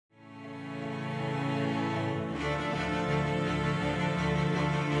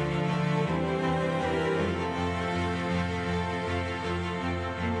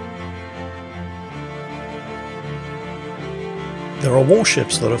There are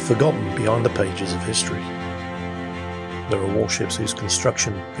warships that are forgotten behind the pages of history. There are warships whose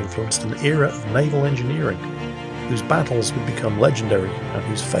construction influenced an era of naval engineering, whose battles would become legendary and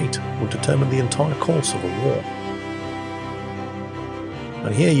whose fate would determine the entire course of a war.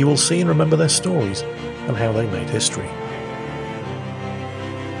 And here you will see and remember their stories and how they made history.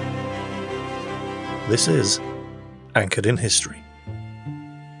 This is Anchored in History.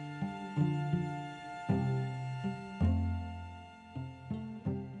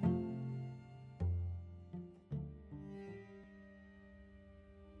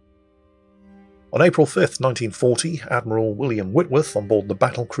 On April 5th, 1940, Admiral William Whitworth on board the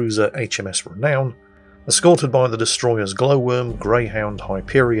battlecruiser HMS Renown, escorted by the destroyers Glowworm, Greyhound,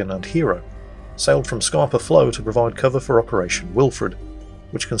 Hyperion and Hero, sailed from Scapa Flow to provide cover for Operation Wilfred,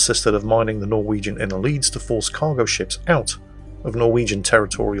 which consisted of mining the Norwegian inner leads to force cargo ships out of Norwegian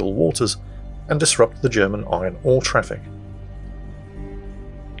territorial waters and disrupt the German iron ore traffic.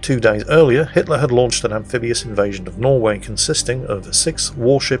 2 days earlier, Hitler had launched an amphibious invasion of Norway consisting of 6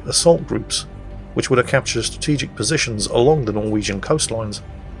 warship assault groups, which would have captured strategic positions along the Norwegian coastlines,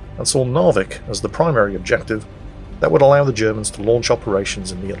 and saw Narvik as the primary objective that would allow the Germans to launch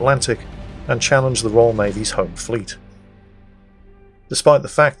operations in the Atlantic and challenge the Royal Navy's home fleet. Despite the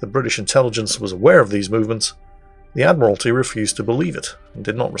fact that British intelligence was aware of these movements, the Admiralty refused to believe it and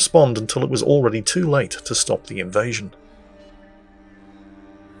did not respond until it was already too late to stop the invasion.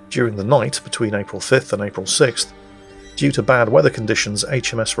 During the night between April 5th and April 6th, due to bad weather conditions,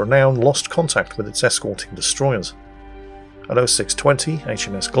 HMS Renown lost contact with its escorting destroyers. At 0620,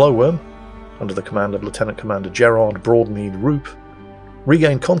 HMS Glowworm, under the command of Lieutenant Commander Gerard Broadmead Roop,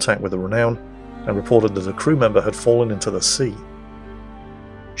 regained contact with the Renown and reported that a crew member had fallen into the sea.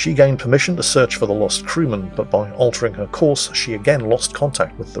 She gained permission to search for the lost crewman, but by altering her course she again lost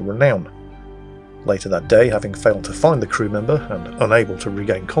contact with the Renown. Later that day, having failed to find the crew member and unable to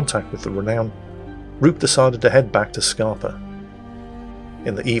regain contact with the Renown, Roop decided to head back to Scapa.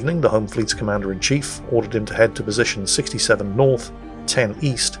 In the evening, the Home Fleet's Commander-in-Chief ordered him to head to position 67 North, 10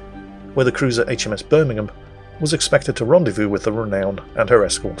 East, where the cruiser HMS Birmingham was expected to rendezvous with the Renown and her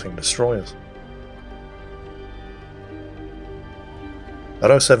escorting destroyers. At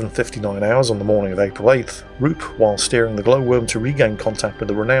 07:59 hours on the morning of April 8th, Roop, while steering the Glowworm to regain contact with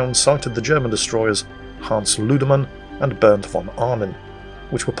the Renown, sighted the German destroyers Hans Ludemann and Bernd von Arnim,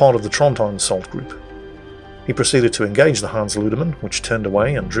 which were part of the Trondheim assault group. He proceeded to engage the Hans Ludemann, which turned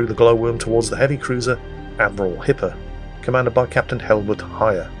away and drew the Glowworm towards the heavy cruiser Admiral Hipper, commanded by Captain Helmut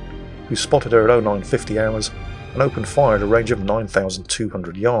Heyer, who spotted her at 0950 hours and opened fire at a range of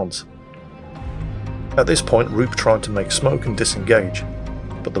 9,200 yards. At this point, Roop tried to make smoke and disengage,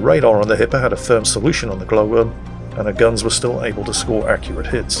 but the radar on the Hipper had a firm solution on the Glowworm, and her guns were still able to score accurate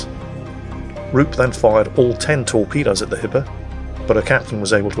hits. Roop then fired all 10 torpedoes at the Hipper, but her captain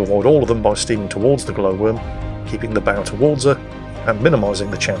was able to avoid all of them by steaming towards the Glowworm, keeping the bow towards her and minimising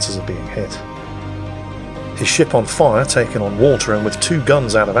the chances of being hit. His ship on fire, taken on water and with 2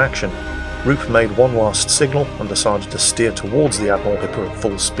 guns out of action, Roop made one last signal and decided to steer towards the Admiral Hipper at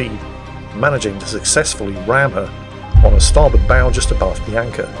full speed, managing to successfully ram her on her starboard bow just above the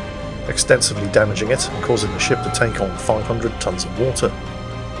anchor, extensively damaging it and causing the ship to take on 500 tons of water.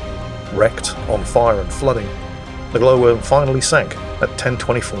 Wrecked, on fire and flooding, the Glowworm finally sank at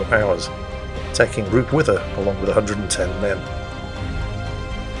 10:24 hours, taking Roop with her along with 110 men.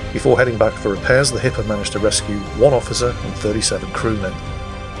 Before heading back for repairs, the Hipper managed to rescue 1 officer and 37 crewmen,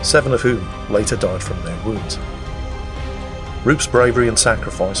 7 of whom later died from their wounds. Roop's bravery and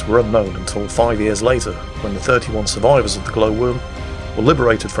sacrifice were unknown until 5 years later, when the 31 survivors of the Glowworm were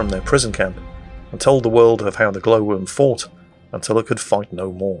liberated from their prison camp and told the world of how the Glowworm fought until it could fight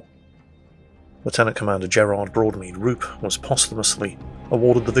no more. Lieutenant Commander Gerard Broadmead Roop was posthumously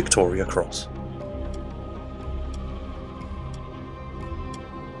awarded the Victoria Cross.